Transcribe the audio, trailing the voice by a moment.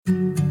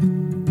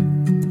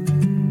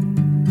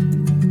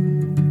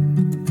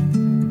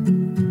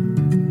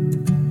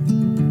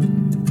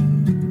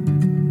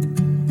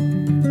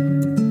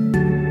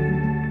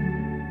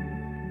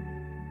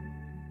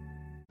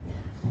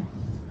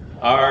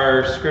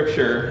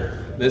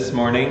scripture this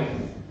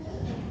morning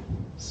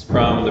is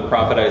from the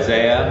prophet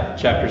Isaiah,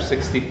 chapter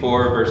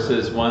 64,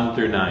 verses 1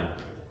 through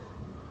 9.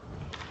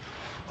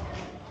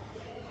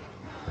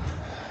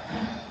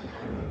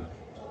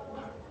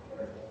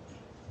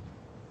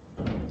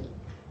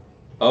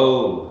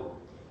 Oh,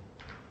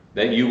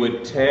 that you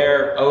would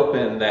tear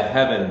open the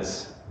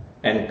heavens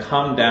and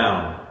come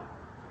down,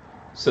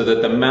 so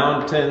that the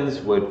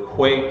mountains would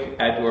quake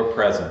at your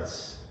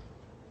presence.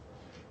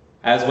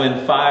 As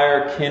when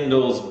fire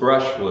kindles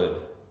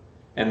brushwood,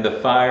 and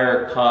the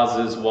fire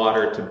causes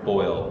water to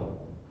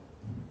boil.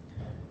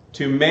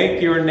 To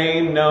make your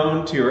name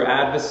known to your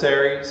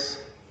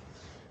adversaries,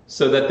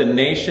 so that the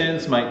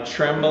nations might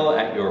tremble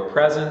at your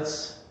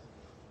presence.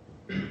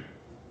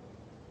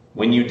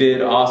 When you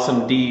did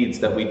awesome deeds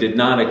that we did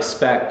not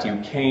expect, you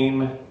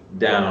came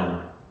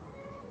down.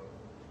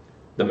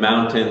 The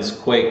mountains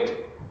quaked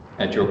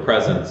at your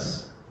presence.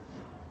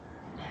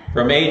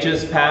 From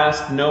ages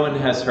past, no one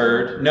has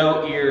heard,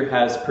 no ear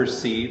has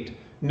perceived,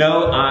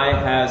 no eye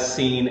has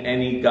seen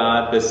any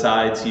God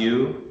besides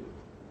you,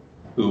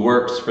 who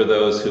works for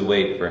those who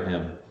wait for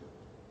him.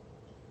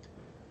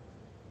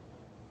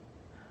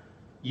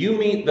 You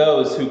meet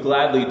those who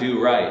gladly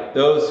do right,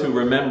 those who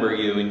remember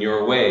you in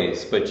your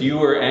ways, but you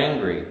were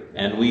angry,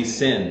 and we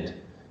sinned.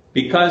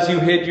 Because you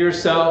hid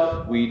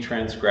yourself, we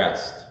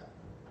transgressed.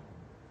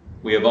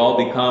 We have all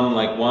become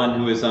like one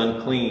who is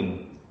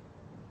unclean,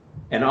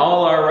 and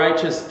all our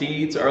righteous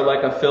deeds are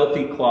like a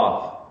filthy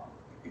cloth.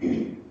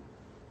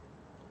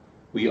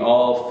 We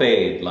all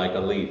fade like a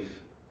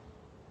leaf,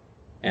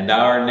 and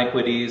our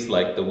iniquities,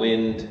 like the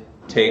wind,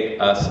 take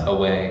us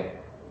away.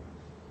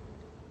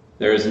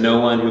 There is no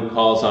one who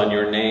calls on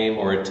your name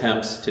or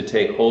attempts to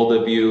take hold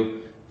of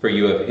you, for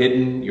you have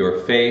hidden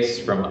your face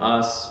from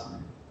us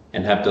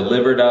and have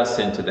delivered us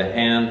into the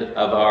hand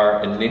of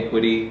our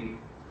iniquity.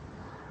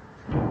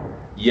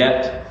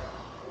 Yet,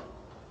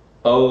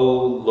 O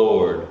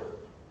Lord,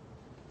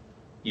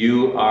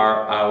 you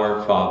are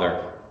our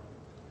Father.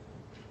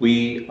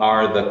 We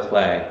are the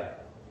clay,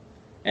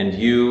 and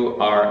you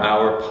are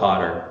our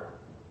potter.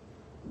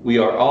 We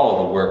are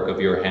all the work of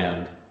your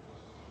hand.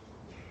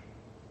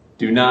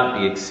 Do not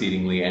be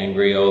exceedingly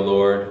angry, O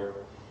Lord,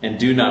 and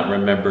do not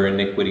remember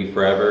iniquity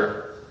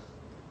forever.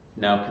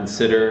 Now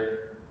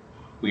consider,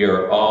 we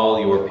are all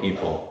your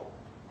people.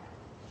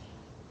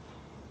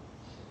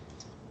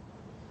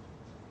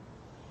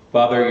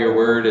 Father, your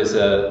word is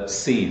a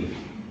seed.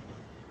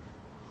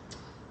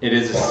 It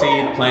is a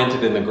seed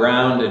planted in the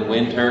ground in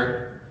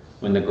winter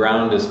when the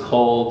ground is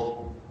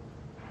cold.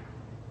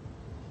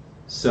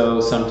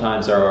 So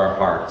sometimes are our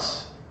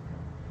hearts.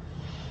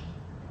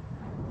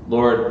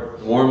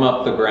 Lord, warm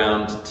up the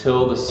ground,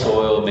 till the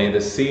soil. May the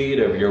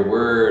seed of your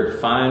word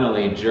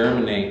finally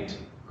germinate,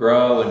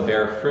 grow, and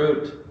bear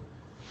fruit.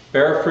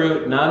 Bear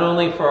fruit not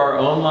only for our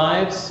own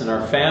lives and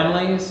our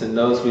families and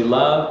those we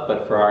love,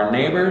 but for our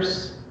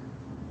neighbors,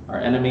 our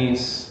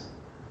enemies,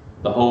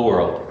 the whole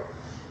world.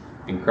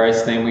 In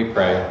Christ's name we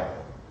pray.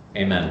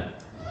 Amen.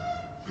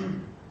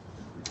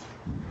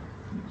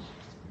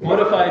 What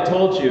if I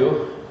told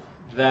you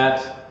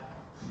that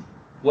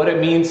what it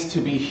means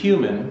to be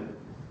human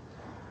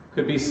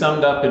could be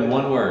summed up in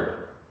one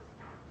word?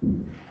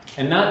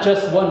 And not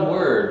just one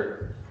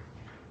word,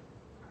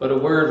 but a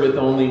word with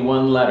only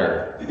one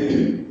letter.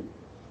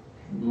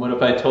 What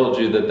if I told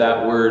you that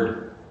that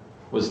word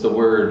was the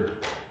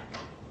word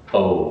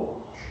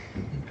O?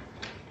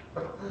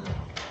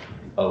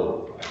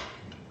 O.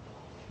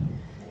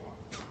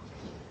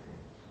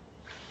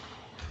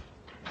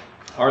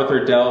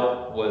 Arthur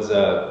Delp was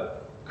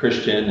a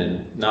Christian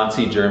in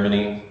Nazi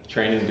Germany,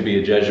 training to be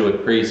a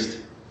Jesuit priest.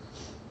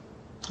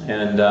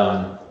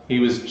 And he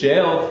was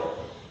jailed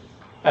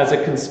as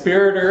a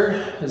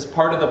conspirator, as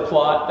part of the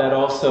plot that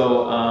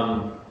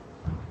also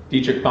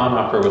Dietrich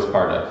Bonhoeffer was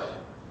part of.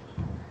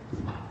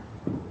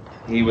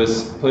 He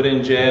was put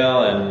in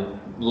jail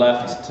and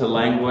left to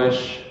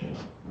languish.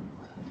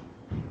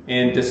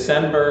 In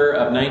December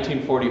of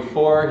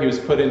 1944, he was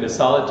put into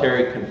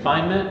solitary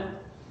confinement.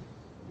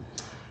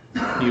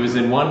 He was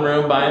in one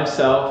room by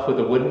himself with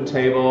a wooden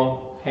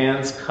table,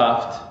 hands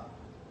cuffed.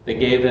 They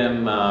gave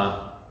him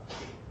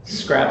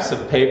scraps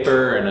of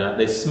paper, and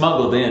they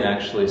smuggled in,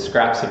 actually,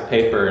 scraps of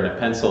paper and a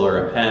pencil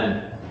or a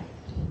pen.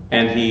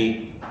 And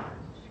he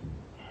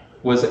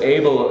was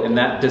able, in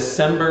that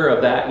December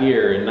of that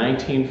year, in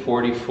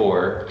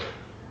 1944,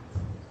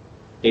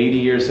 80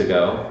 years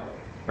ago,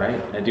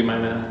 right? I do my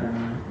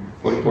math?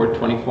 44,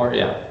 24?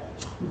 Yeah.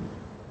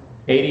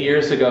 80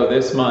 years ago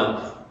this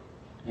month,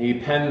 he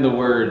penned the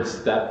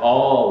words that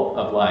all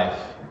of life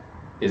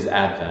is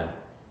Advent.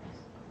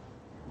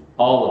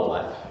 All of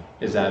life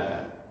is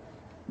Advent.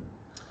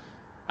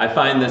 I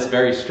find this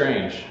very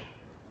strange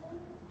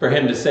for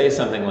him to say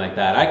something like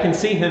that. I can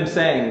see him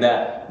saying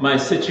that my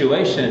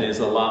situation is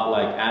a lot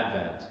like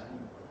Advent.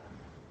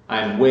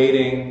 I'm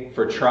waiting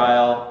for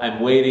trial.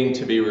 I'm waiting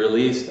to be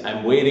released.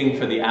 I'm waiting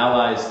for the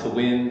Allies to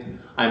win.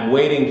 I'm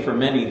waiting for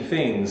many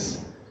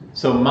things.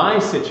 So my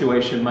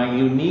situation, my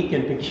unique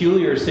and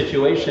peculiar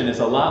situation, is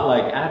a lot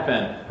like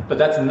Advent, but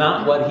that's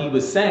not what he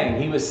was saying.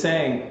 He was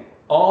saying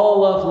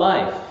all of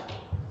life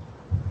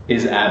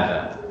is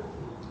Advent.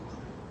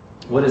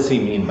 What does he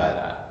mean by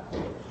that?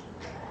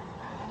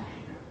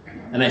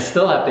 And I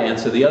still have to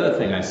answer the other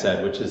thing I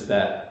said, which is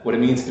that what it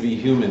means to be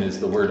human is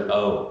the word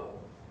 "oh."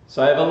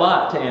 So I have a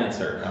lot to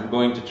answer. I'm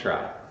going to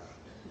try.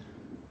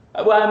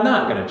 Well, I'm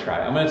not going to try.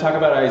 I'm going to talk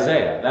about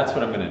Isaiah. That's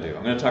what I'm going to do.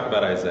 I'm going to talk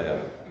about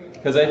Isaiah.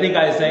 Because I think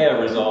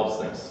Isaiah resolves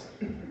this.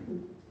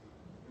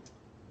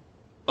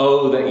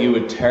 Oh, that you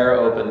would tear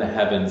open the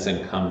heavens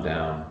and come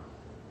down,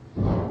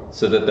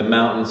 so that the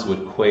mountains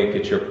would quake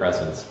at your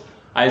presence.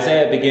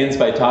 Isaiah begins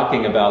by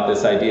talking about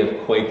this idea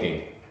of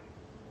quaking,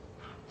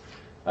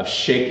 of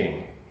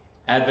shaking.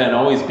 Advent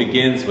always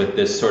begins with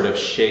this sort of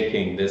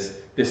shaking,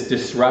 this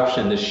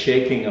disruption, this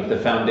shaking of the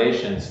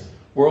foundations.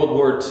 World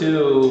War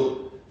II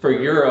for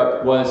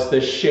Europe was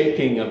the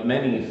shaking of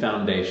many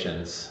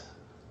foundations.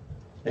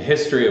 The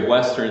history of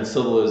Western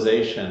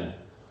civilization,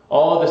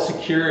 all the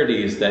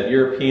securities that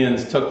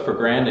Europeans took for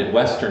granted,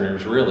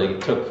 Westerners really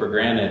took for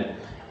granted,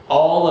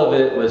 all of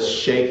it was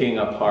shaking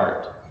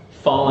apart,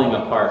 falling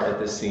apart at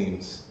the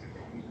seams.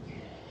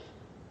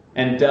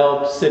 And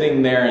Delp,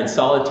 sitting there in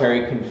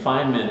solitary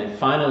confinement, it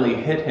finally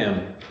hit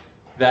him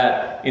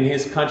that in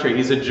his country,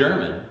 he's a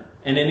German,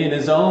 and in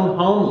his own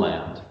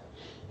homeland,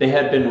 they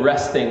had been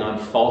resting on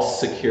false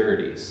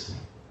securities,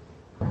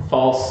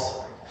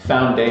 false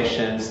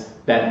foundations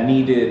that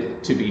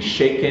needed to be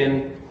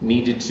shaken,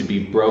 needed to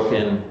be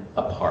broken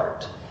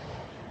apart.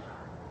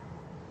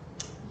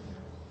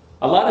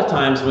 A lot of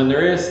times when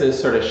there is this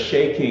sort of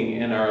shaking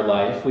in our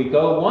life, we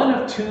go one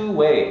of two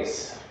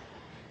ways.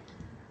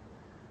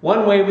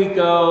 One way we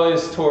go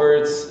is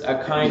towards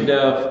a kind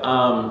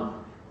of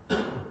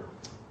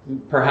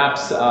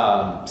perhaps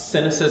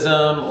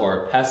cynicism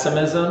or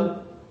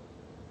pessimism.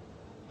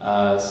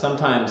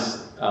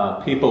 Sometimes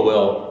people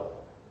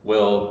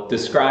will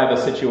describe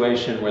a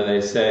situation where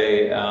they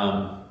say,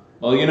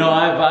 well, you know,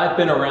 I've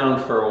been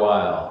around for a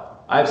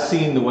while. I've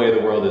seen the way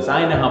the world is.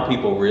 I know how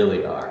people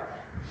really are.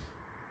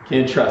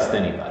 Can't trust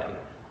anybody.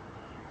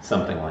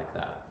 Something like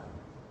that.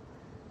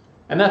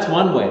 And that's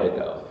one way to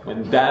go.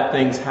 When bad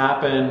things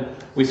happen,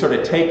 we sort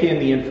of take in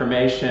the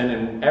information,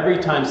 and every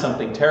time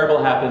something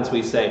terrible happens,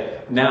 we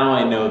say, now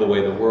I know the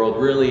way the world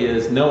really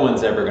is. No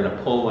one's ever going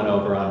to pull one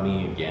over on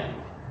me again.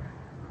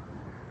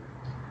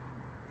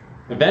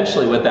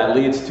 Eventually, what that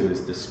leads to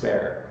is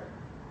despair,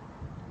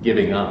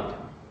 giving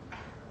up.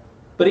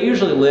 But it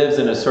usually lives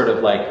in a sort of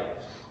like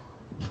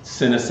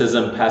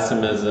cynicism,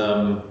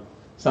 pessimism.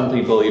 Some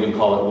people even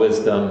call it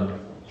wisdom.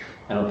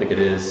 I don't think it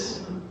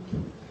is.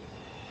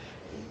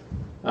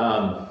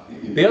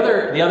 The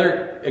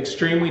other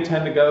extreme we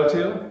tend to go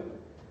to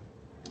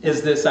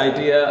is this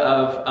idea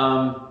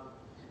of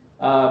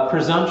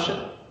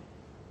presumption,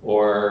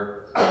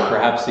 or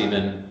perhaps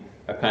even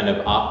a kind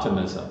of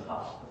optimism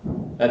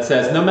that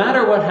says no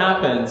matter what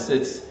happens,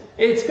 it's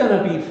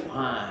going to be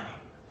fine.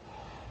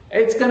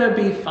 It's going to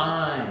be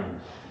fine.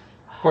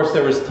 Of course,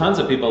 there was tons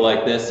of people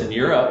like this in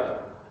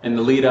Europe in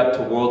the lead up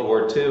to World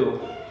War II.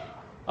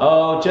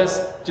 Oh,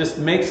 just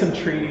make some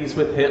treaties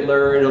with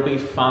Hitler. It'll be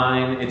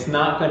fine. It's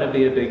not going to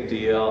be a big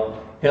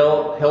deal.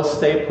 He'll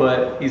stay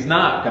put. He's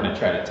not going to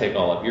try to take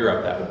all of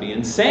Europe. That would be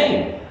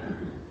insane.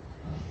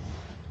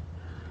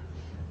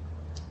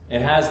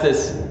 It has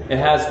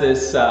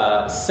this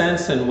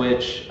sense in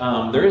which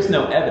there is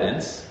no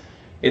evidence.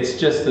 It's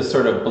just this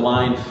sort of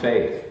blind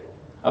faith,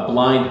 a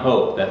blind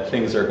hope that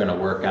things are going to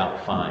work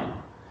out fine.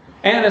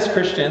 And as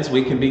Christians,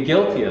 we can be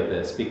guilty of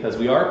this because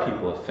we are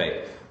people of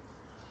faith.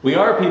 We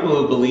are people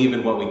who believe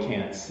in what we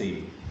can't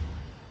see.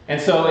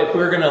 And so if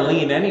we're going to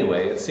lean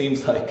anyway, it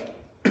seems like,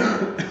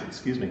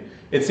 excuse me,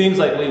 it seems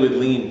like we would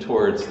lean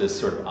towards this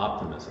sort of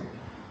optimism.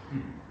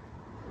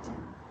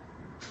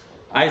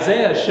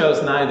 Isaiah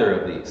shows neither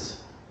of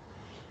these.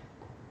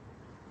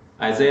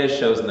 Isaiah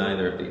shows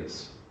neither of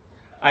these.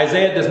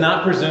 Isaiah does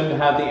not presume to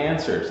have the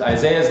answers.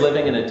 Isaiah is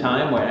living in a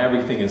time where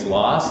everything is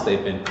lost.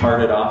 They've been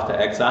carted off to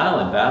exile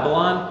in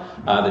Babylon.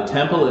 The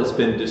temple has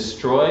been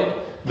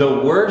destroyed.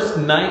 The worst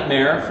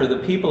nightmare for the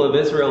people of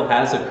Israel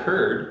has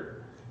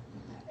occurred.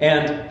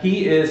 And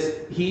he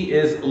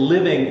is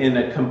living in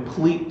a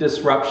complete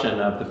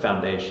disruption of the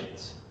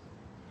foundations,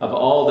 of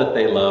all that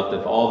they loved,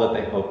 of all that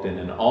they hoped in,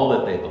 and all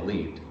that they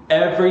believed.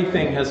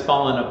 Everything has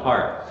fallen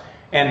apart.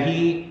 And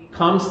he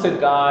comes to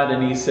God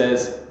and he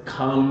says,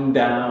 come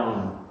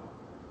down.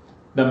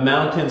 The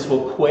mountains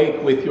will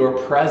quake with your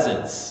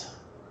presence.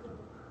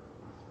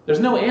 There's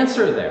no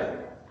answer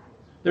there.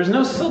 There's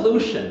no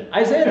solution.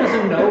 Isaiah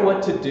doesn't know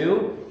what to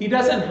do. He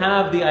doesn't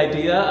have the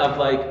idea of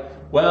like,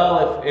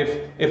 well,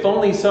 if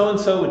only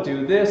so-and-so would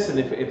do this, and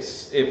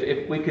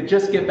if we could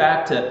just get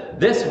back to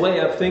this way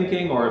of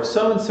thinking, or if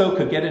so-and-so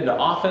could get into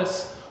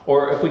office,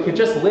 or if we could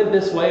just live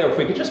this way, or if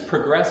we could just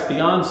progress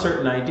beyond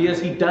certain ideas.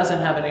 He doesn't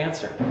have an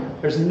answer.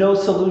 There's no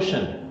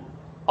solution.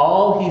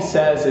 All he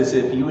says is,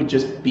 if you would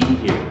just be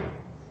here,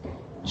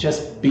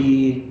 just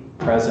be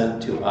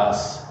present to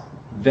us,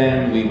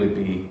 then we would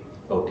be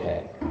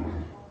okay.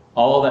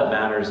 All that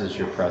matters is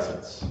your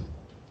presence.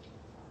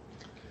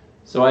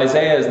 So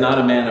Isaiah is not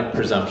a man of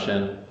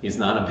presumption. He's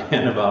not a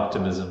man of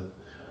optimism.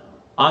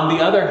 On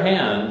the other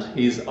hand,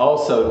 he's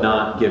also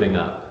not giving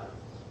up.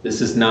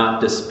 This is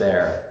not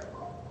despair.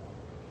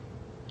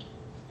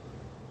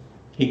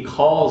 He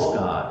calls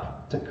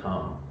God to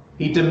come.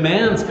 He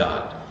demands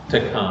God to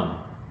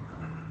come.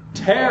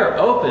 Tear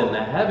open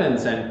the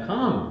heavens and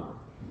come.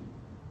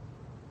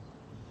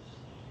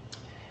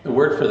 The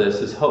word for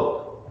this is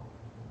hope.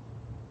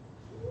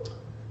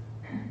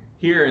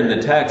 Here in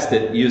the text,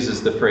 it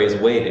uses the phrase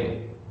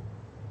waiting.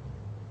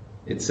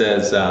 It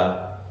says,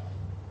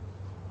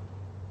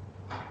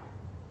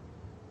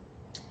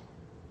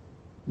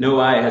 no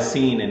eye has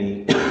seen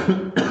any,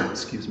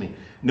 excuse me,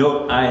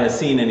 no eye has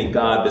seen any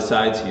God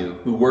besides you,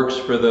 who works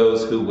for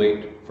those who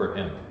wait for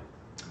him.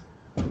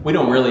 We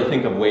don't really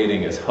think of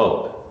waiting as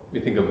hope. We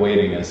think of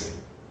waiting as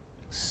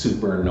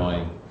super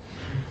annoying.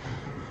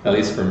 At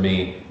least for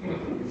me.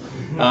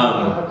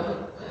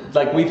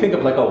 Like we think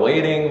of like a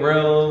waiting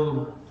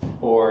room,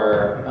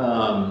 or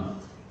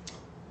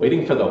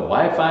waiting for the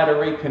Wi-Fi to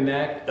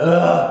reconnect.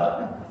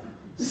 Ugh!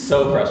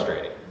 So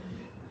frustrating.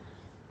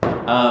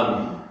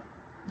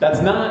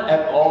 That's not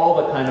at all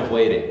the kind of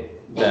waiting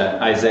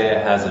that Isaiah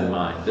has in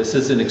mind. This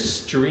is an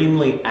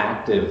extremely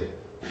active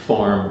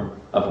form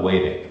of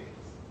waiting.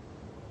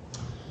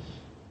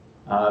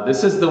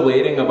 This is the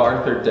waiting of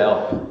Arthur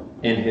Delp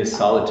in his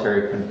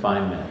solitary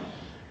confinement.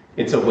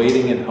 It's a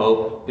waiting in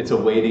hope. It's a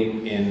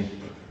waiting in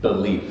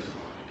belief.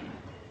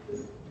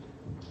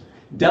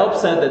 Delp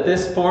said that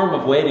this form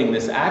of waiting,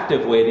 this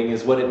active waiting,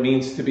 is what it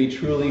means to be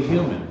truly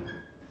human.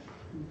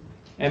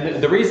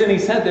 And the reason he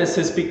said this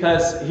is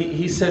because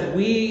he said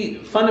we,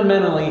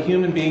 fundamentally,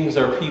 human beings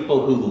are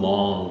people who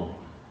long.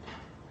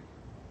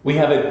 We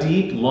have a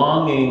deep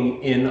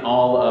longing in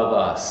all of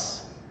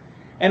us.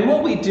 And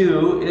what we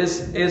do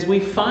is we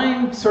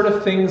find sort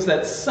of things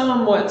that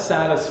somewhat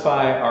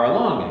satisfy our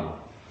longing.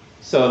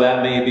 So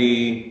that may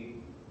be,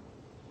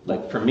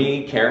 like for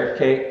me, carrot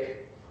cake.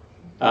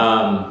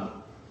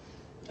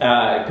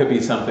 It could be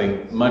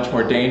something much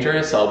more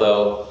dangerous,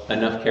 although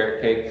enough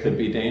carrot cake could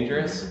be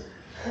dangerous.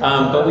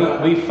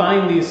 But we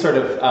find these sort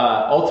of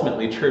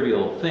ultimately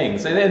trivial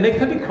things, and they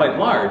could be quite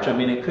large. I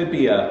mean, it could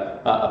be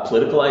a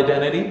political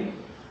identity.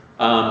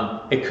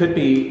 It could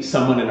be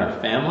someone in our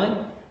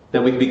family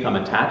that we become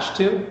attached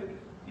to.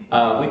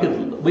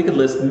 We could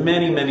list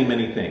many, many,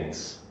 many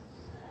things.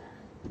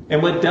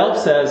 And what Delp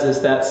says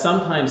is that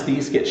sometimes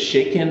these get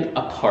shaken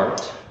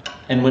apart.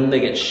 And when they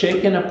get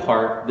shaken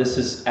apart, this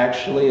is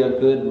actually a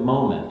good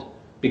moment.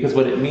 Because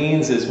what it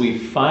means is we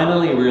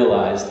finally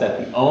realize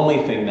that the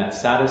only thing that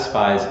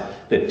satisfies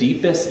the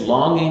deepest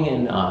longing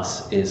in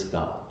us is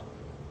God.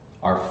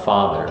 Our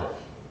Father,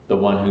 the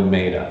one who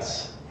made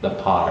us, the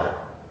potter.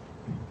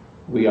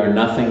 We are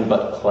nothing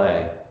but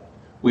clay.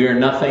 We are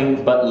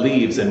nothing but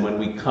leaves, and when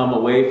we come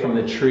away from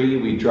the tree,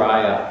 we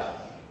dry up,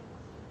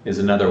 is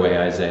another way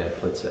Isaiah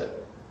puts it.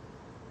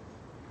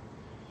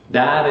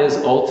 That is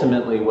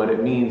ultimately what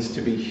it means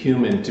to be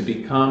human, to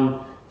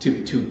become,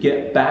 to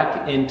get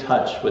back in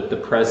touch with the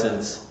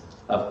presence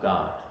of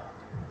God.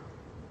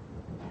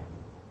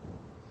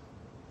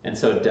 And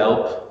so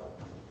Delp,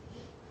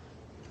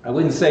 I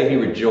wouldn't say he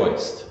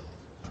rejoiced,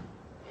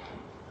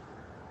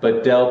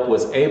 but Delp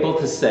was able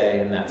to say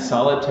in that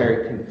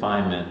solitary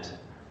confinement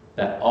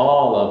that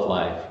all of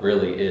life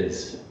really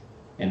is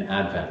an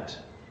Advent.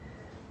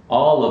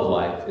 All of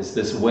life is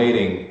this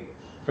waiting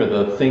for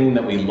the thing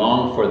that we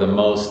long for the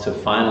most to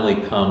finally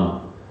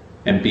come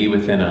and be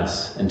within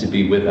us and to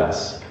be with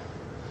us,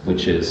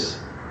 which is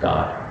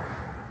God.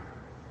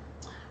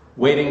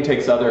 Waiting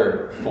takes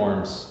other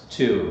forms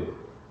too.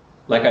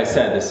 Like I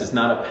said, this is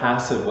not a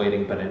passive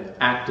waiting, but an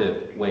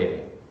active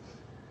waiting.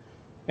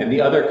 And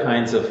the other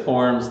kinds of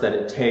forms that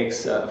it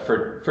takes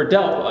for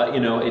Delp,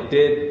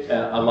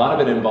 a lot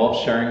of it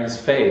involved sharing his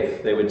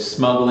faith. They would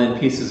smuggle in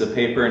pieces of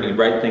paper and he'd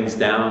write things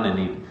down and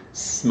he'd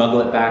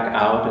smuggle it back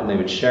out and they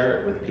would share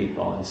it with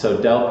people. And so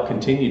Delp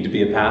continued to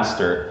be a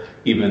pastor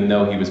even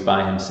though he was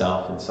by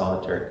himself in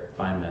solitary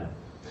confinement.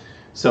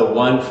 So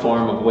one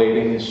form of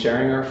waiting is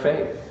sharing our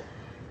faith.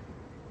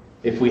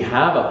 If we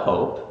have a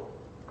hope,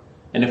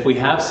 and if we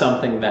have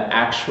something that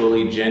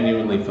actually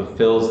genuinely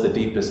fulfills the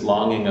deepest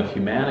longing of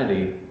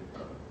humanity,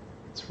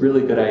 it's a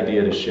really good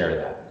idea to share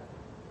that.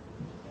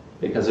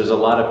 Because there's a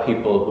lot of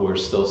people who are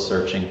still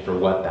searching for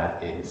what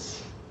that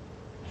is.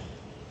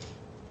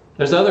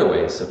 There's other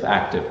ways of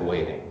active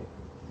waiting,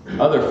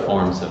 other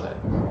forms of it.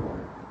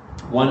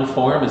 One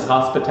form is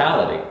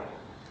hospitality.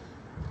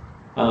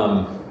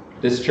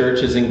 This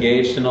church is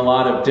engaged in a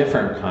lot of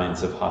different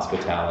kinds of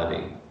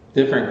hospitality,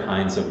 different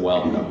kinds of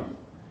welcome.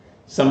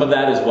 Some of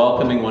that is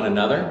welcoming one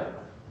another,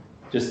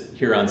 just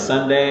here on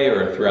Sunday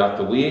or throughout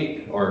the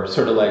week, or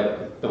sort of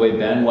like the way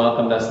Ben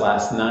welcomed us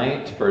last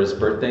night for his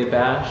birthday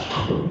bash.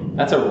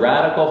 That's a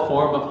radical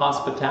form of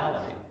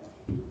hospitality.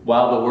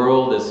 While the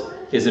world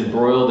is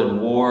embroiled in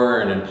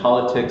war and in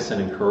politics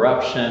and in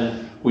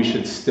corruption, we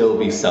should still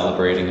be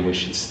celebrating and we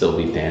should still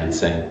be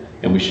dancing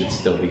and we should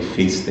still be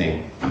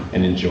feasting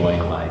and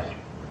enjoying life.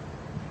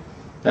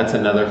 That's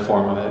another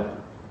form of it.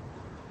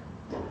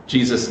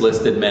 Jesus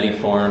listed many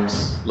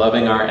forms.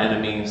 Loving our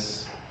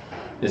enemies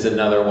is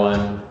another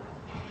one.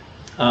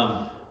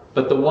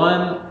 But the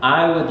one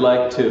I would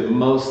like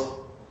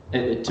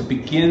to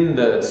begin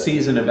the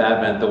season of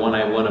Advent, the one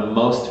I want to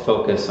most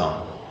focus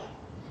on,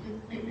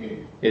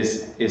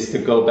 is to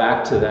go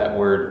back to that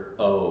word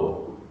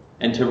 "oh,"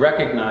 and to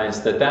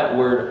recognize that that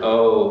word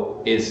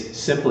 "oh" is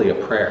simply a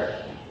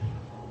prayer.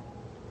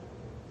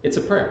 It's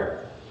a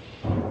prayer.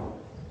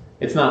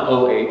 It's not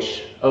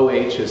OH.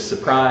 OH is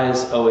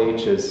surprise.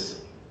 OH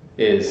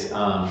is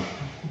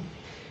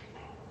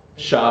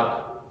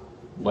shock,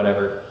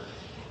 whatever.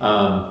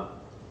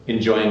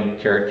 Enjoying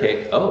carrot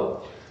cake.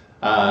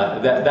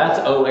 That's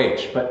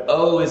OH. But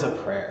O is a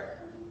prayer.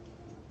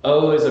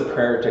 O is a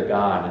prayer to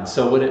God. And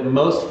so what it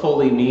most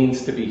fully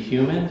means to be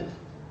human,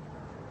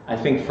 I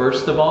think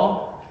first of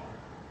all,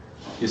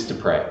 is to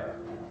pray.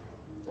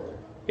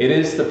 It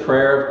is the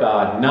prayer of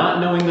God, not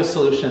knowing the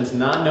solutions,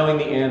 not knowing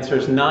the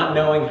answers, not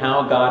knowing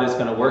how God is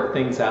going to work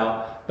things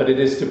out, but it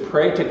is to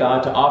pray to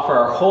God, to offer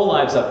our whole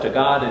lives up to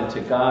God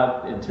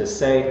and to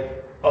say,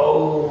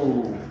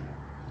 "Oh,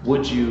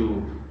 would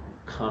you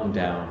come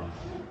down?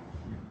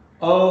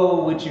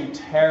 Oh, would you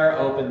tear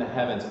open the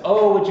heavens?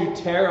 Oh, would you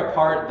tear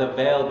apart the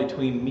veil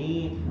between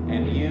me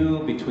and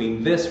you,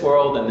 between this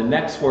world and the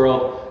next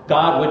world?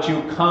 God, would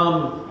you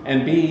come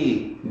and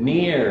be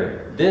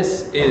near?"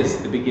 This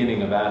is the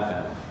beginning of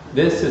Advent.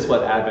 This is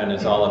what Advent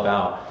is all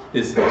about.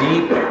 This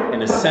deep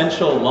and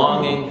essential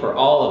longing for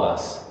all of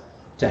us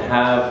to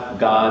have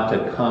God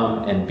to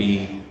come and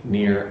be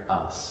near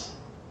us.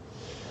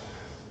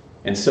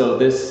 And so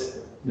this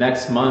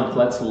next month,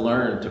 let's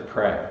learn to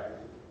pray.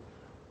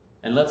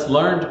 And let's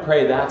learn to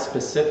pray that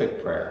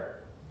specific prayer.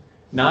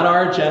 Not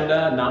our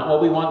agenda, not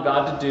what we want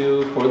God to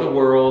do for the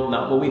world,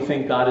 not what we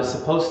think God is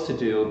supposed to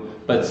do,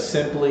 but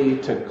simply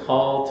to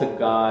call to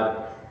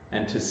God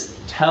and to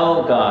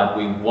tell God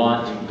we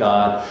want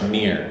God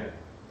near.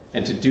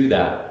 And to do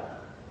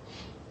that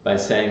by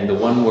saying the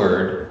one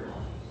word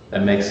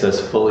that makes us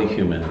fully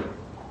human,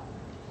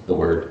 the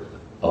word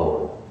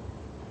 "oh."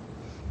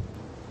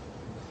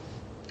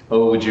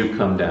 Oh, would you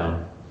come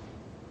down?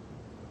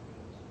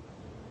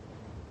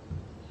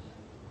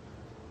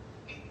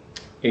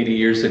 "80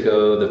 years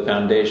ago, the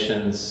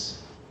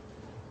foundations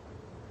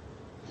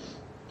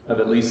of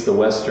at least the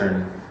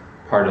western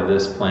part of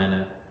this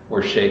planet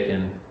were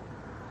shaken.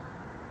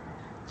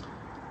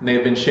 And they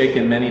have been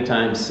shaken many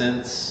times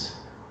since.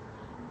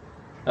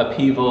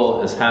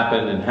 Upheaval has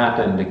happened and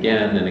happened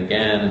again and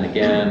again and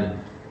again.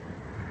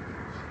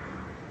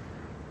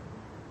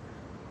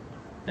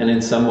 And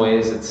in some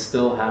ways, it's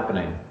still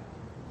happening.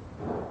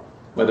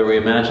 Whether we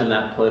imagine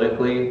that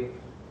politically,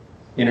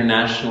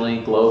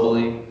 internationally,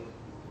 globally,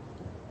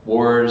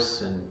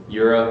 wars in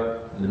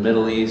Europe, in the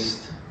Middle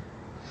East,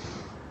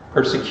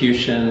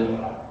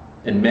 persecution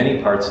in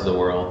many parts of the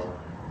world.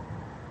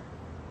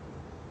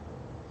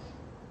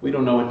 We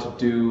don't know what to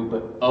do,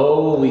 but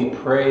oh, we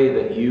pray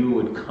that you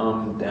would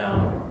come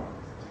down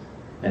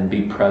and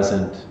be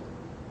present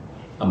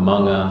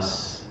among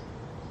us,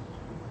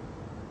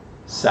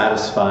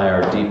 satisfy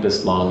our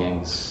deepest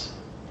longings.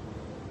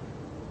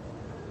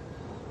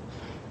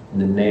 In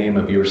the name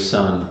of your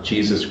Son,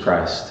 Jesus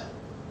Christ,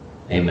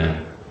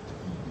 amen.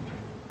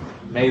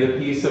 May the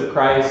peace of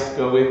Christ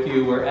go with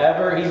you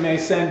wherever he may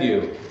send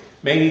you.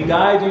 May he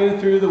guide you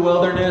through the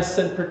wilderness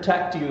and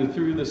protect you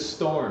through the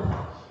storm.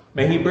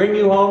 May he bring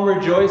you home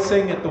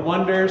rejoicing at the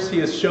wonders he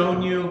has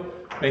shown you.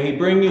 May he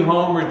bring you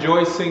home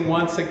rejoicing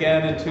once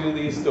again into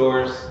these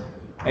doors.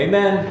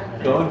 Amen.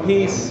 Go in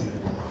peace.